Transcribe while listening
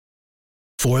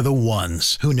For the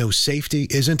ones who know safety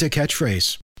isn't a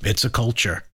catchphrase, it's a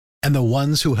culture. And the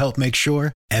ones who help make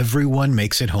sure everyone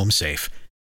makes it home safe.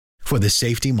 For the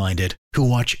safety-minded who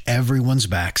watch everyone's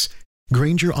backs,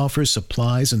 Grainger offers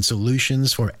supplies and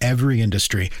solutions for every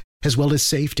industry, as well as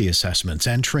safety assessments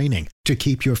and training to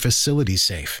keep your facilities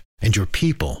safe and your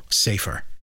people safer.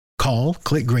 Call,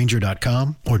 click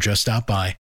Grainger.com, or just stop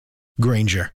by.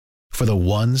 Grainger, for the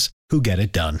ones who get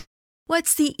it done.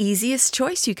 What's the easiest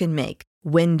choice you can make?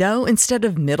 Window instead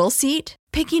of middle seat?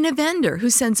 Picking a vendor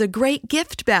who sends a great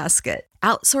gift basket?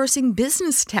 Outsourcing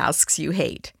business tasks you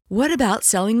hate? What about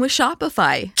selling with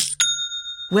Shopify?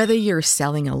 Whether you're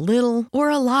selling a little or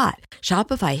a lot,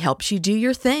 Shopify helps you do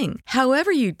your thing,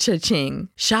 however you cha-ching.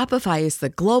 Shopify is the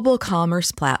global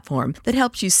commerce platform that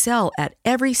helps you sell at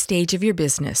every stage of your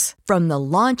business. From the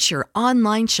launch your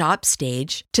online shop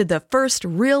stage to the first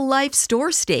real-life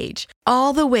store stage,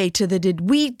 all the way to the did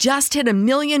we just hit 1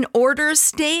 million orders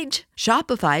stage.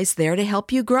 Shopify's there to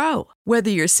help you grow.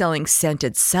 Whether you're selling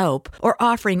scented soap or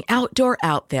offering outdoor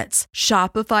outfits,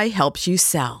 Shopify helps you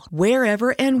sell.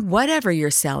 Wherever and whatever you're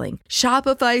selling,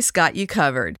 Shopify's got you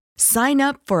covered. Sign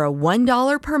up for a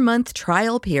 $1 per month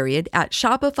trial period at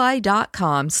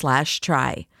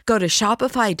shopify.com/try. Go to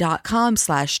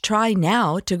shopify.com/try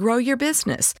now to grow your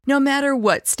business, no matter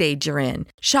what stage you're in.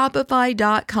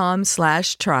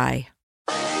 Shopify.com/try.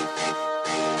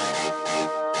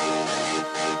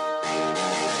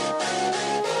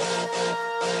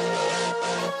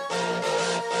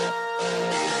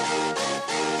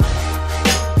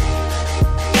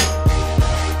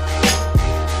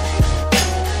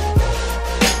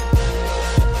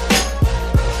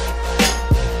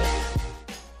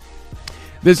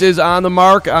 This is On the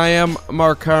Mark. I am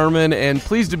Mark Harmon, and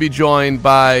pleased to be joined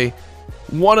by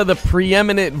one of the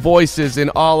preeminent voices in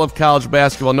all of college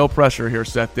basketball. No pressure here,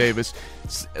 Seth Davis.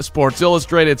 Sports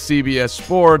Illustrated, CBS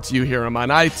Sports. You hear him on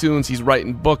iTunes. He's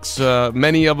writing books,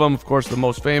 many of them. Of course, the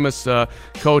most famous,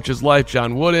 Coach's Life,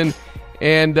 John Wooden.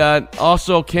 And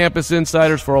also Campus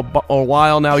Insiders for a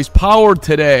while now. He's powered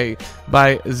today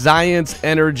by Zions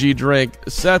Energy Drink.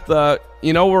 Seth,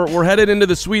 we're headed into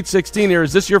the Sweet 16 here.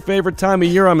 Is this your favorite time of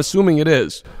year? I'm assuming it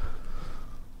is.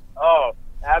 Oh,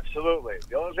 absolutely.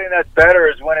 The only thing that's better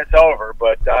is when it's over.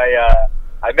 But I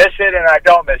miss it and I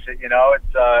don't miss it.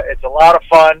 It's a lot of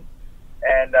fun,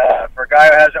 and for a guy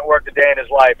who hasn't worked a day in his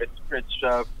life, it's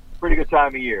a pretty good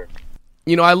time of year.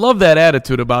 I love that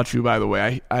attitude about you, by the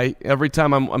way. I every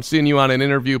time I'm seeing you on an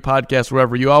interview, podcast,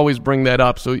 wherever, you always bring that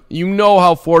up. So you know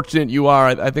how fortunate you are.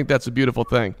 I think that's a beautiful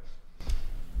thing.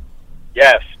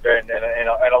 Yes, in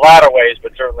a lot of ways,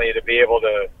 but certainly to be able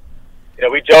to,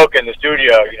 we joke in the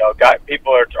studio,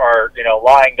 people are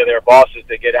lying to their bosses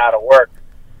to get out of work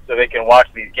so they can watch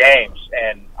these games.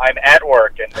 And I'm at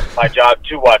work, and it's my job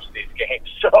to watch these games.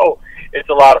 So it's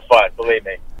a lot of fun, believe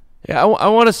me. Yeah, I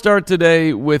want to start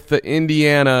today with the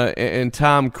Indiana and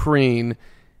Tom Crean.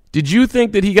 Did you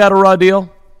think that he got a raw deal?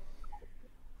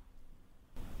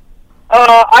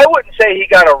 I wouldn't say he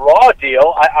got a raw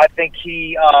deal. I think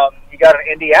he got an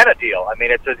Indiana deal. I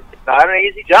mean, it's not an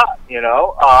easy job, and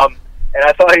I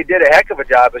thought he did a heck of a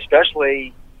job,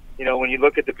 especially, when you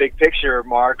look at the big picture,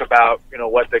 Mark, about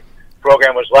what the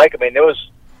program was like. I mean, there was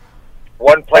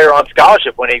one player on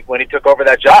scholarship when he took over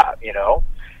that job,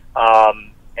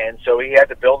 and so he had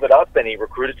to build it up, and he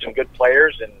recruited some good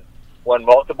players and won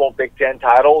multiple Big Ten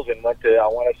titles and went to, I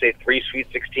want to say, 3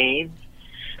 Sweet 16s.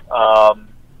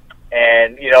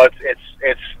 And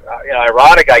it's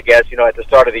ironic, I guess. At the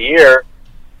start of the year,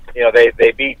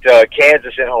 they beat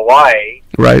Kansas in Hawaii,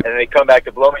 right? And they come back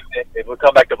to Bloomington. They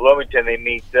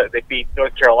beat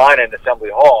North Carolina in Assembly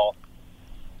Hall.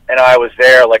 And I was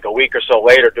there like a week or so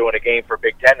later doing a game for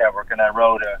Big Ten Network, and I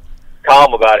wrote a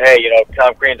column about, hey,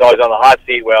 Tom Crean's always on the hot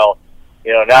seat. Well,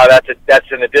 now that's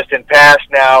in the distant past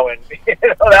now, and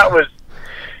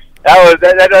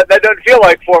that doesn't feel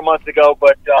like 4 months ago,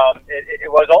 but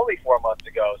it was only 4 months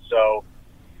ago. So,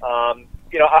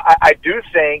 I do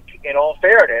think, in all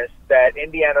fairness, that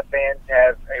Indiana fans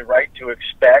have a right to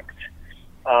expect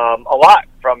a lot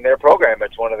from their program.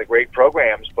 It's one of the great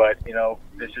programs, but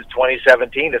this is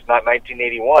 2017. It's not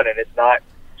 1981, and it's not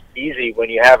easy when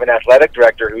you have an athletic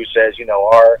director who says,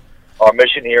 our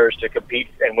mission here is to compete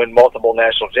and win multiple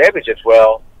national championships.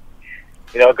 Well,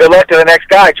 good luck to the next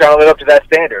guy trying to live up to that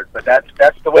standard. But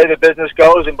that's the way the business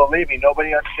goes, and believe me,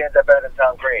 nobody understands that better than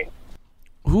Tom Crean.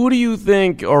 Who do you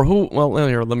think, or who? Well,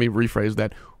 here, let me rephrase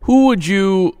that. Who would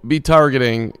you be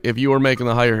targeting if you were making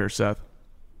the hire here, Seth?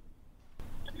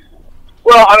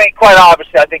 Well, I mean, quite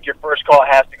obviously, I think your first call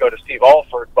has to go to Steve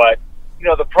Alford. But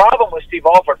the problem with Steve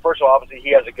Alford, first of all, obviously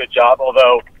he has a good job.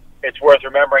 Although it's worth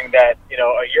remembering that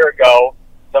a year ago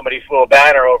somebody flew a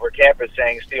banner over campus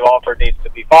saying Steve Alford needs to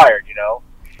be fired,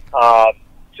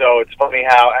 So it's funny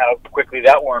how quickly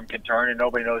that worm can turn, and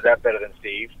nobody knows that better than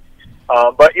Steve.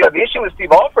 But, the issue with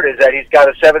Steve Alford is that he's got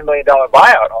a $7 million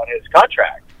buyout on his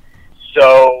contract.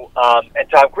 So, and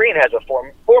Tom Crean has a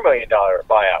 $4 million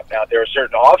buyout. Now, there are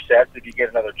certain offsets if you get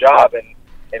another job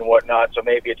and whatnot, so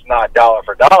maybe it's not dollar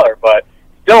for dollar, but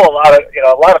still a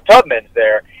lot of Tubmans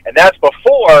there, and that's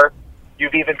before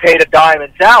you've even paid a dime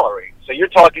in salary. So you're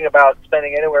talking about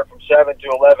spending anywhere from $7 to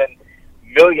 $11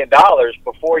 million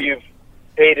before you've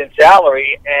paid in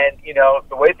salary. And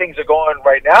the way things are going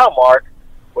right now, Mark,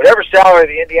 whatever salary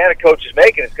the Indiana coach is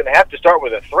making, it's going to have to start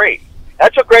with a 3.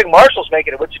 That's what Greg Marshall's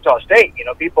making at Wichita State.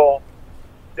 People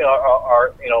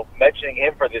are mentioning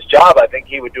him for this job. I think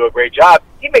he would do a great job.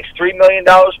 He makes $3 million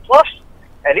plus,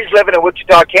 and he's living in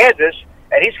Wichita, Kansas,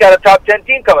 and he's got a top 10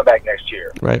 team coming back next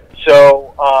year. Right.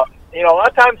 So, a lot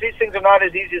of times these things are not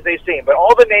as easy as they seem. But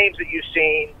all the names that you've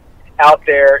seen out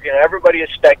there, everybody is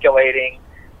speculating.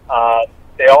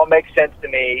 They all make sense to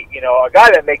me. A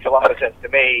guy that makes a lot of sense to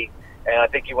me, and I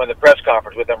think you won the press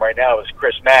conference with him right now, is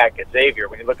Chris Mack at Xavier.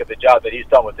 When you look at the job that he's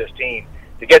done with this team,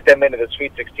 to get them into the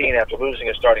Sweet 16 after losing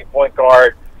a starting point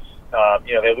guard,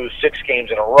 they lose 6 games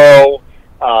in a row.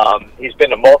 He's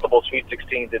been to multiple Sweet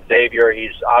 16s at Xavier.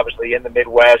 He's obviously in the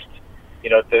Midwest.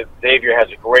 Xavier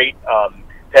has a great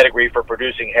pedigree for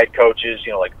producing head coaches,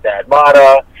 like Thad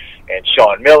Matta and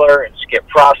Sean Miller and Skip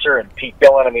Prosser and Pete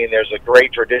Dillon. I mean, there's a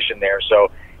great tradition there. So,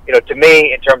 to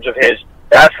me, in terms of his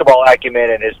basketball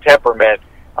acumen and his temperament,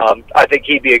 I think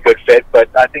he'd be a good fit, but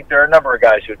I think there are a number of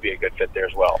guys who'd be a good fit there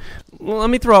as well. Well, let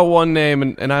me throw out one name,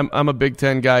 and I'm a Big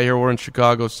Ten guy here. We're in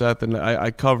Chicago, Seth, and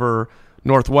I cover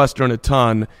Northwestern a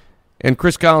ton. And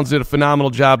Chris Collins did a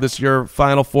phenomenal job this year,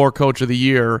 Final Four Coach of the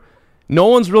Year. No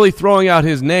one's really throwing out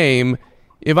his name.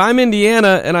 If I'm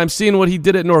Indiana and I'm seeing what he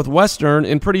did at Northwestern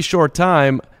in pretty short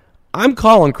time, I'm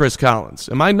calling Chris Collins.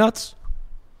 Am I nuts?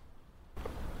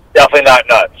 Definitely not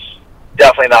nuts.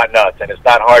 Definitely not nuts. And it's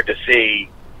not hard to see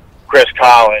Chris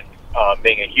Collins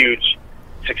being a huge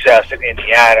success in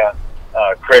Indiana.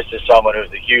 Chris is someone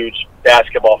who's a huge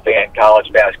basketball fan,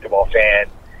 college basketball fan,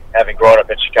 having grown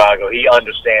up in Chicago. He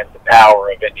understands the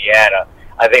power of Indiana.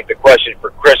 I think the question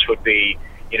for Chris would be,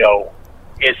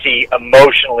 is he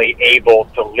emotionally able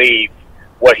to leave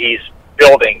what he's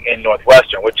building in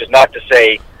Northwestern, which is not to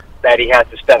say that he has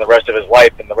to spend the rest of his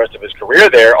life and the rest of his career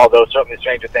there, although certainly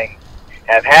stranger things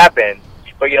have happened.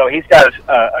 But, he's got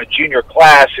a junior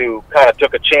class who kind of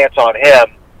took a chance on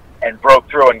him and broke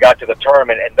through and got to the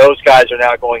tournament, and those guys are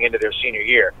now going into their senior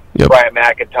year. Yep. Brian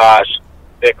McIntosh,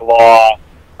 Vic Law,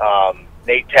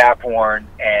 Nate Taphorn,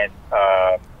 and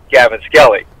Gavin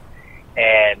Skelly.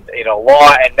 And,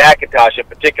 Law and McIntosh in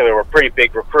particular were pretty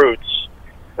big recruits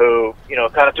who,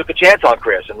 kind of took a chance on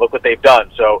Chris, and look what they've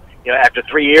done. So, after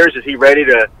 3 years, is he ready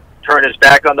to turn his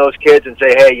back on those kids and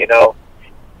say, hey,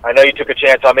 I know you took a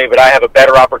chance on me, but I have a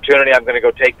better opportunity. I'm going to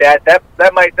go take that.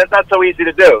 That's not so easy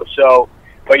to do. So,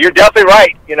 but you're definitely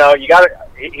right. You got to.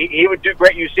 He would do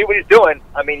great. You see what he's doing.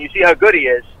 I mean, you see how good he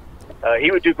is. He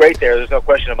would do great there. There's no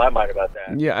question in my mind about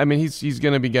that. Yeah, I mean, he's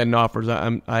going to be getting offers.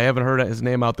 I haven't heard his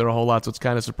name out there a whole lot, so it's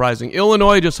kind of surprising.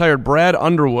 Illinois just hired Brad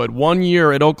Underwood, 1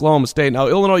 year at Oklahoma State. Now,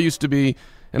 Illinois used to be,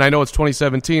 and I know it's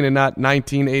 2017 and not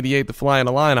 1988, the Flying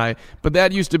Illini, but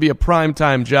that used to be a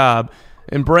primetime job.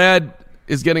 And Brad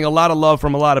is getting a lot of love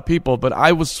from a lot of people, but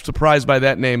I was surprised by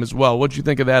that name as well. What did you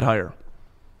think of that hire?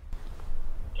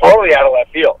 Totally out of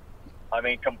left field. I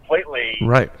mean, completely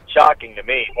right. Shocking to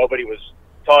me. Nobody was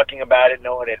talking about it.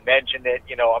 No one had mentioned it.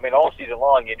 All season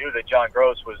long, you knew that John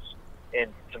Gross was in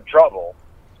some trouble.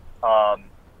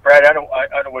 Brad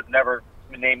Underwood never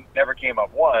came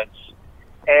up once.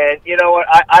 And you know what?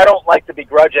 I don't like to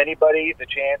begrudge anybody the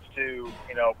chance to,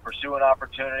 pursue an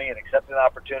opportunity and accept an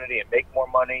opportunity and make more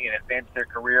money and advance their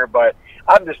career. But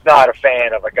I'm just not a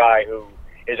fan of a guy who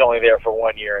is only there for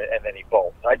 1 year and then he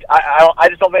bolts. I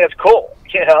just don't think it's cool.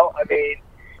 I mean,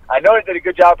 I know he did a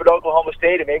good job at Oklahoma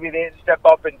State, and maybe they didn't step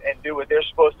up and do what they're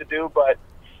supposed to do, but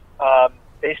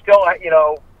they still,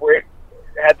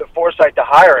 had the foresight to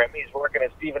hire him. He's working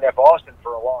at Stephen F. Austin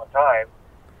for a long time,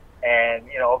 and,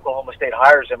 Oklahoma State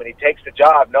hires him, and he takes the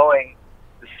job knowing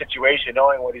the situation,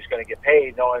 knowing what he's going to get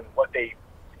paid, knowing what they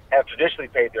have traditionally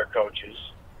paid their coaches.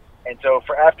 And so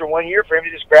after 1 year, for him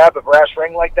to just grab a brass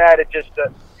ring like that, it just,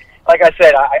 like I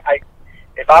said,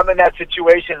 if I'm in that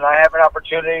situation and I have an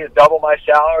opportunity to double my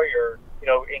salary or,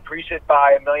 increase it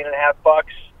by $1.5 million,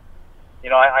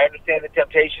 I understand the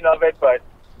temptation of it, but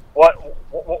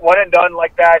one and done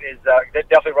like that is that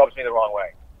definitely rubs me the wrong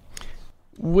way.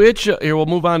 Here, we'll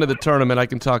move on to the tournament. I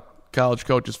can talk college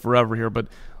coaches forever here, but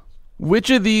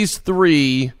Which of these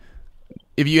three,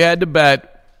 if you had to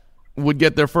bet, would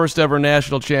get their first ever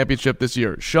national championship this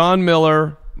year? Sean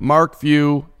Miller, Mark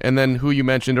Few, and then who you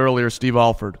mentioned earlier, Steve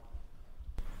Alford.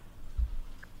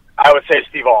 I would say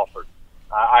Steve Alford.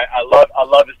 I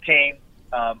love his team.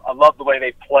 I love the way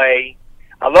they play.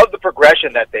 I love the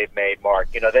progression that they've made, Mark.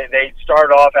 You know, they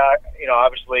started off out, you know,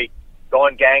 obviously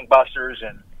going gangbusters,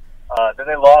 and then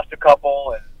they lost a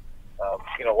couple, and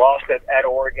you know, lost at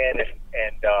Oregon,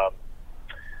 and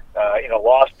you know,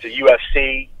 lost to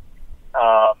USC,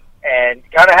 and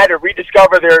kind of had to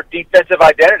rediscover their defensive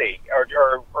identity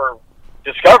or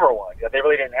discover one. You know, they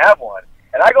really didn't have one.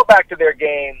 And I go back to their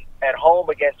game at home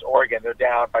against Oregon. They're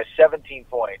down by 17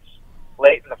 points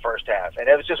late in the first half. And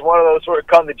it was just one of those sort of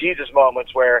come-to-Jesus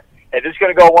moments where it's just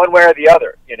going to go one way or the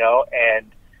other, you know.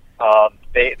 And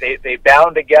they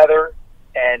bound together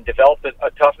and developed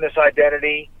a toughness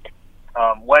identity,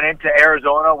 went into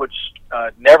Arizona, which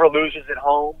never loses at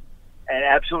home, and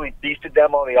absolutely beasted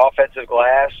them on the offensive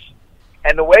glass.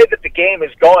 And the way that the game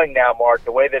is going now, Mark,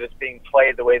 the way that it's being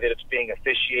played, the way that it's being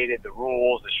officiated, the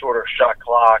rules, the shorter shot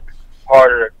clock,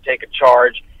 harder to take a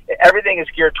charge, everything is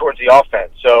geared towards the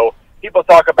offense. So people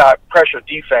talk about pressure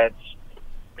defense.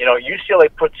 You know, UCLA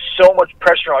puts so much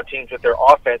pressure on teams with their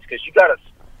offense because you got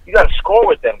to score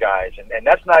with them guys, and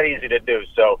that's not easy to do.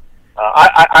 So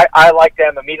I like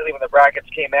them immediately when the brackets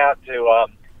came out to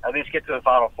at least get to the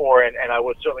Final Four, and I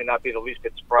would certainly not be the least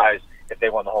bit surprised if they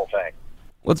won the whole thing.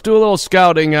 Let's do a little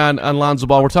scouting on Lonzo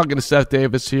Ball. We're talking to Seth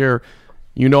Davis here.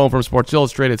 You know him from Sports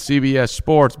Illustrated, CBS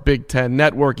Sports, Big Ten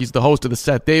Network. He's the host of the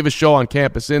Seth Davis Show on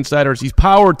Campus Insiders. He's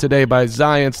powered today by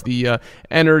Zions, the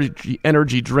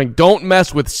energy drink. Don't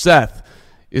Mess with Seth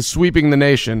is sweeping the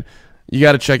nation. You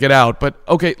got to check it out. But,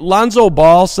 okay, Lonzo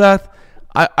Ball, Seth,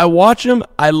 I watch him.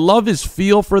 I love his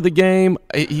feel for the game.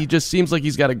 He just seems like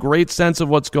he's got a great sense of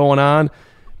what's going on.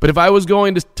 But if I was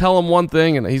going to tell him one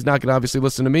thing, and he's not going to obviously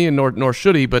listen to me, and nor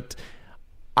should he, but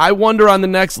I wonder on the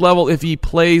next level if he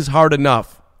plays hard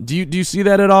enough. Do you see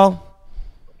that at all?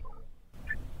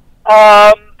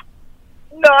 No,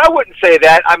 I wouldn't say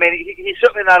that. I mean, he's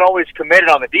certainly not always committed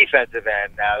on the defensive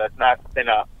end now. That's not been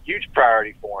a huge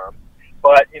priority for him.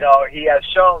 But, you know, he has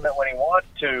shown that when he wants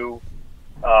to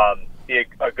be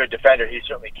a good defender, he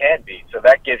certainly can be. So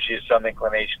that gives you some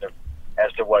inclination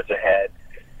as to what's ahead.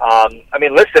 I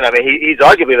mean, listen, I mean, he's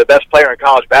arguably the best player in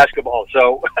college basketball.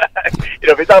 So, you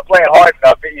know, if he's not playing hard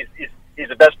enough, he's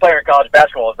the best player in college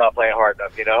basketball is not playing hard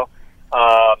enough, you know.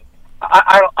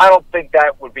 I don't think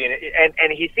that would be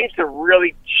and he seems to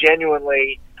really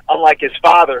genuinely, unlike his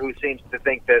father, who seems to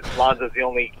think that Lonzo's the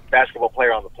only basketball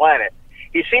player on the planet,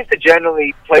 he seems to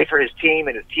genuinely play for his team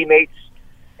and his teammates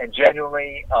and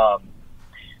genuinely,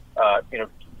 you know,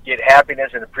 get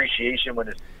happiness and appreciation when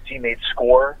his teammates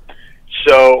score.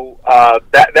 So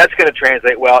that's going to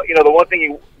translate well. You know, the one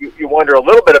thing you wonder a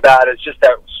little bit about is just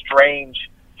that strange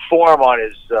form on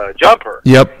his jumper.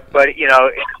 Yep. But, you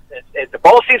know, the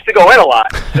ball seems to go in a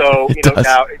lot. So, you know,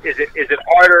 now, is it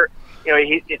harder? You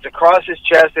know, it's across his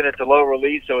chest and it's a low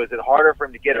release, so is it harder for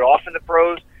him to get it off in the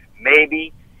pros?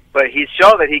 Maybe. But he's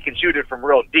shown that he can shoot it from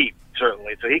real deep,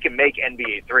 certainly. So he can make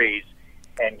NBA threes.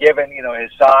 And given, you know,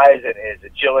 his size and his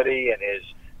agility and his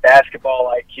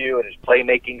basketball IQ and his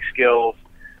playmaking skills,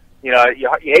 you know, you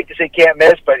hate to say can't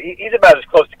miss, but he's about as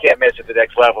close to can't miss at the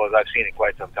next level as I've seen in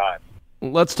quite some time.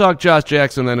 Let's talk Josh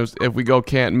Jackson then if we go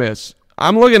can't miss.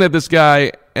 I'm looking at this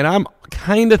guy, and I'm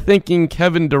kind of thinking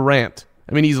Kevin Durant.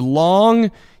 I mean, he's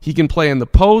long. He can play in the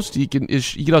post. He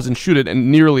doesn't shoot it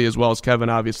and nearly as well as Kevin,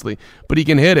 obviously, but he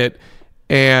can hit it.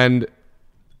 And,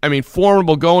 I mean,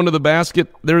 formidable going to the basket.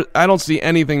 I don't see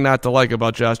anything not to like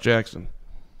about Josh Jackson.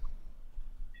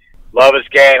 Love his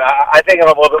game. I think I'm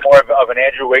a little bit more of an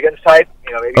Andrew Wiggins type.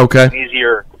 You know, maybe an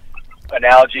easier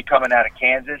analogy coming out of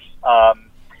Kansas.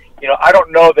 You know, I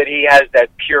don't know that he has that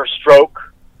pure stroke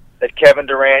that Kevin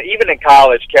Durant, even in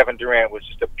college, Kevin Durant was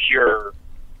just a pure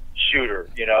shooter,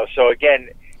 you know. So, again,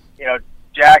 you know,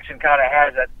 Jackson kind of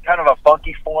has that kind of a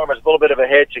funky form. It's a little bit of a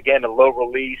hitch, again, a low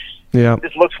release. Yeah.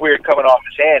 This looks weird coming off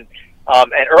his hand.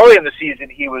 And early in the season,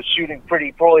 he was shooting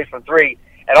pretty poorly from three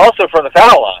and also from the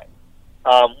foul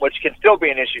line, which can still be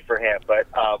an issue for him. But,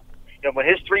 you know, when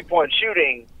his three-point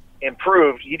shooting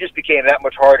improved, he just became that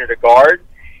much harder to guard.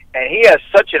 And he has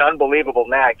such an unbelievable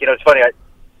knack. You know, it's funny,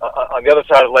 on the other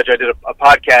side of the ledger, I did a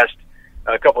podcast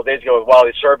a couple of days ago with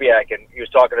Wally Szczerbiak, and he was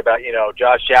talking about, you know,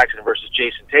 Josh Jackson versus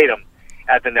Jason Tatum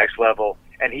at the next level.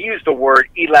 And he used the word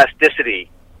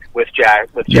elasticity with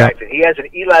Jackson. He has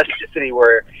an elasticity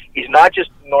where he's not just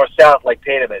north-south like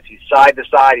Tatum is. He's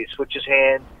side-to-side. He switches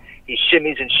hands. He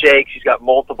shimmies and shakes. He's got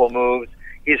multiple moves.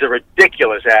 He's a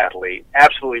ridiculous athlete,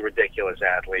 absolutely ridiculous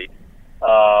athlete.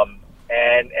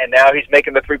 And now he's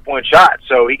making the 3-point shot.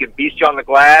 So he can beast you on the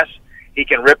glass. He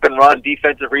can rip and run,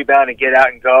 defensive rebound, and get out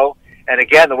and go. And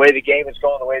again, the way the game is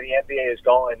going, the way the NBA is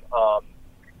going,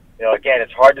 again,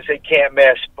 it's hard to say can't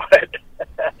miss, but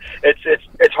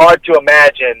it's hard to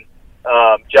imagine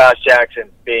Josh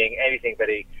Jackson being anything but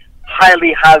a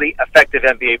highly, highly effective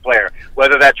NBA player.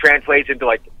 Whether that translates into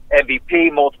like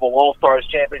MVP, multiple All-Stars,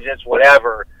 championships,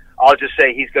 whatever, I'll just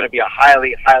say he's going to be a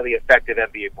highly, highly effective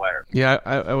NBA player. Yeah,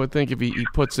 I would think if he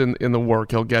puts in the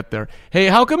work, he'll get there. Hey,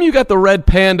 how come you got the red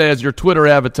panda as your Twitter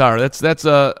avatar? That's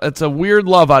a weird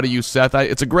love out of you, Seth.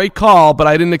 It's a great call, but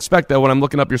I didn't expect that when I'm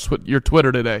looking up your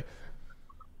Twitter today.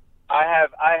 I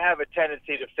have a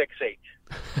tendency to fixate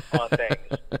on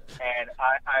things, and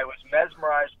I was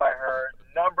mesmerized by her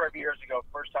a number of years ago.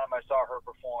 First time I saw her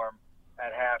perform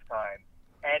at halftime,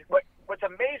 and what's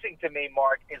amazing to me,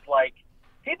 Mark, is like,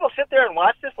 people sit there and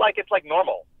watch this like it's like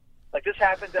normal. Like this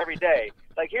happens every day.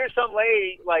 Like here's some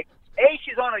lady, like, A,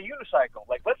 she's on a unicycle.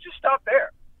 Like, let's just stop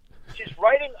there. She's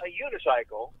riding a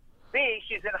unicycle. B,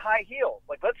 she's in high heels.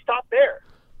 Like, let's stop there.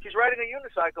 She's riding a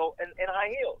unicycle in high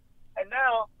heels. And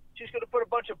now she's going to put a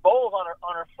bunch of bowls on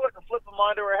her foot and flip them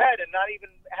onto her head and not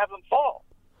even have them fall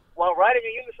while riding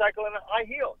a unicycle in high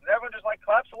heels. And everyone just like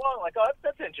claps along like, oh,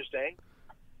 that's interesting.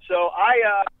 So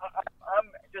I'm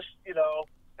just,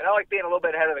 and I like being a little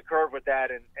bit ahead of the curve with that,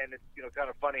 and it's kind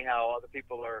of funny how other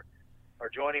people are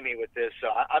joining me with this. So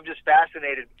I'm just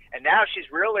fascinated. And now she's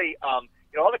really, all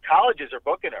the colleges are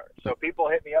booking her. So people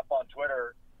hit me up on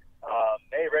Twitter.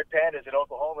 Hey, Red Panda's at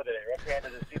Oklahoma today. Red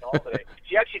Panda's at Seton Hall today.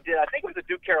 She actually did. I think it was the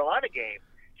Duke Carolina game.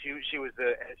 She was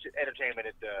the entertainment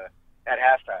at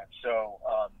halftime. So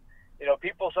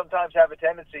people sometimes have a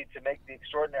tendency to make the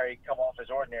extraordinary come off as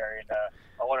ordinary, and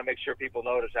I want to make sure people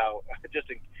notice how just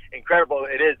incredible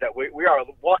it is that we are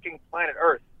walking planet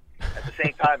Earth at the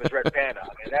same time as Red Panda.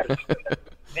 I mean, that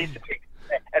needs to be.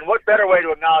 And what better way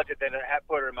to acknowledge it than to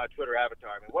put her in my Twitter avatar?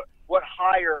 I mean, what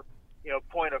higher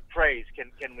point of praise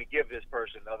can we give this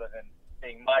person other than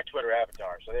being my Twitter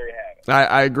avatar? So there you have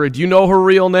it. I agree. Do you know her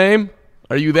real name?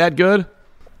 Are you that good?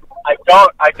 I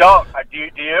don't.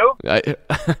 Do you?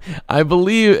 I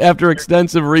believe after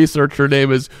extensive research, her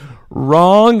name is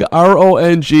Rong,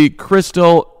 R-O-N-G,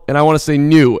 Crystal, and I want to say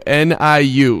Niu,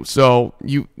 N-I-U. So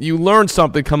you learned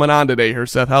something coming on today here,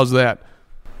 Seth. How's that?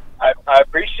 I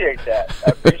appreciate that.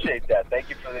 Thank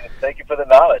you for the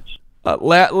knowledge.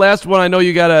 Last one. I know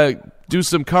you got to do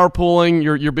some carpooling.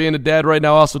 You're being a dad right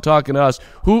now, also talking to us.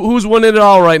 Who's winning it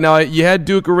all right now? You had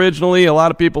Duke originally. A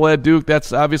lot of people had Duke.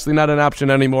 That's obviously not an option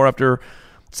anymore after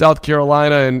South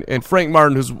Carolina. And Frank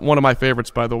Martin, who's one of my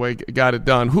favorites, by the way, got it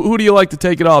done. Who do you like to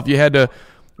take it all if you had to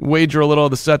wager a little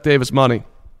of the Seth Davis money?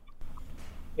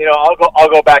 I'll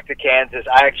go back to Kansas.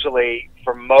 I actually,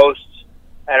 for most,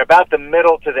 at about the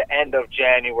middle to the end of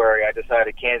January, I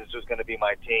decided Kansas was going to be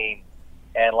my team.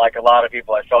 And like a lot of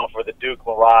people, I fell for the Duke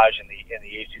mirage in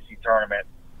the ACC tournament,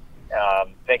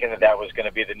 thinking that was going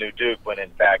to be the new Duke, when in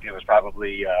fact it was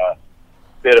probably a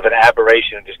bit of an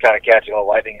aberration and just kind of catching a little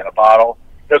lightning in a bottle.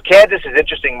 Kansas is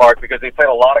interesting, Mark, because they played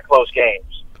a lot of close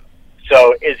games.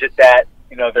 So is it that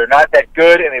they're not that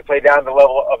good and they play down to the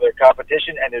level of their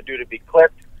competition and they're due to be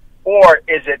clipped, or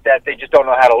is it that they just don't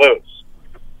know how to lose?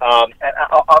 And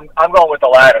I'm going with the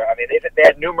latter. I mean, they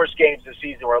had numerous games this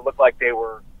season where it looked like they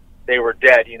were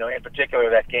dead. In particular,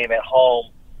 that game at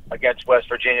home against West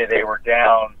Virginia, they were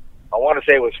down, I want to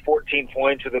say it was 14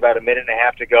 points with about a minute and a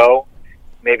half to go,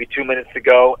 maybe 2 minutes to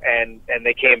go, and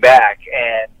they came back.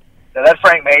 And now that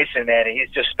Frank Mason, man, he's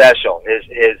just special.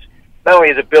 His not only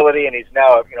his ability, and he's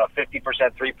now a 50%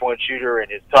 3-point shooter, and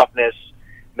his toughness,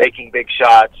 making big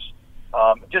shots,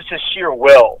 just his sheer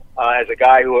will as a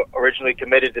guy who originally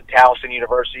committed to Towson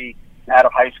University out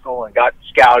of high school and got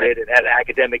scouted and had an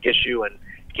academic issue, and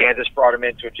Kansas brought him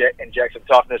in to inject some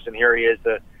toughness, and here he is,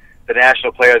 the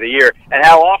National Player of the Year. And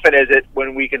how often is it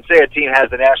when we can say a team has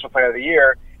the National Player of the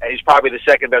Year, and he's probably the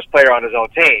second best player on his own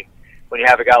team, when you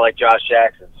have a guy like Josh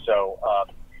Jackson? So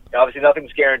obviously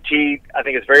nothing's guaranteed. I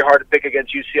think it's very hard to pick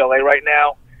against UCLA right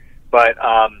now, but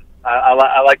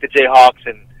I like the Jayhawks,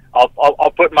 and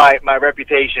I'll put my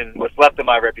reputation, what's left of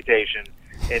my reputation,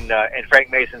 in Frank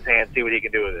Mason's hands, see what he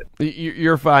can do with it.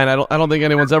 You're fine. I don't think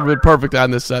anyone's ever been perfect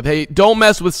on this, Seth. Hey, don't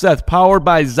mess with Seth. Powered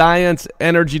by Zions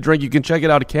Energy Drink. You can check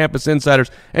it out at Campus Insiders.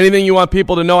 Anything you want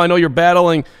people to know? I know you're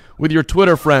battling with your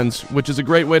Twitter friends, which is a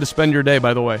great way to spend your day,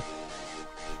 by the way.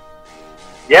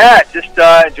 Yeah, just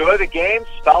enjoy the games.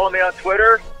 Follow me on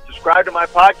Twitter. Subscribe to my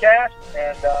podcast,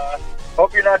 and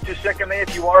hope you're not too sick of me.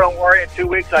 If you are, don't worry. In 2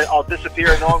 weeks, I'll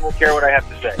disappear, and no one will care what I have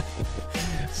to say.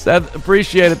 Seth,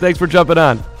 appreciate it. Thanks for jumping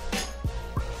on.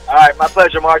 All right, my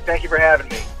pleasure, Mark. Thank you for having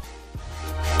me.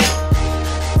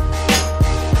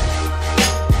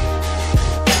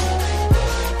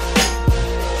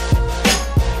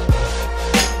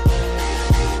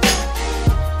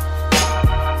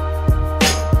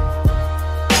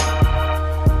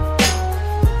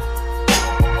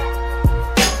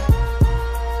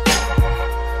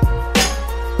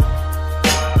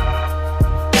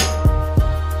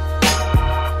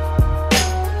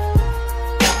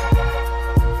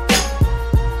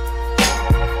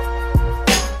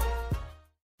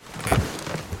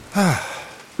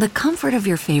 The comfort of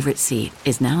your favorite seat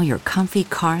is now your comfy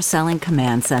car selling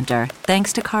command center,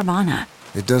 thanks to Carvana.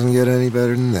 It doesn't get any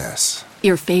better than this.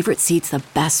 Your favorite seat's the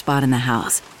best spot in the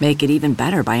house. Make it even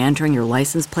better by entering your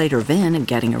license plate or VIN and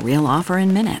getting a real offer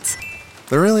in minutes.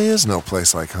 There really is no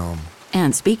place like home.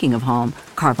 And speaking of home,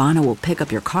 Carvana will pick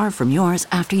up your car from yours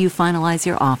after you finalize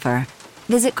your offer.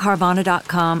 Visit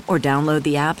Carvana.com or download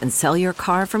the app and sell your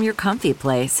car from your comfy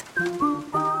place.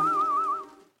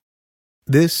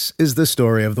 This is the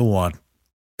story of the one.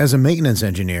 As a maintenance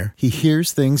engineer, he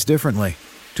hears things differently.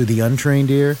 To the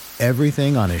untrained ear,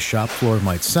 everything on his shop floor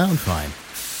might sound fine,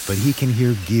 but he can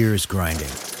hear gears grinding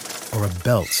or a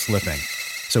belt slipping.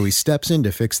 So he steps in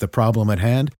to fix the problem at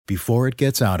hand before it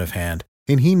gets out of hand.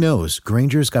 And he knows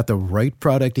Grainger's got the right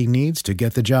product he needs to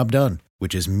get the job done,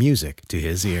 which is music to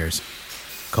his ears.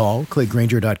 Call, click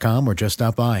Grainger.com, or just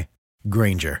stop by.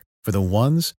 Grainger, for the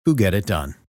ones who get it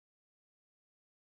done.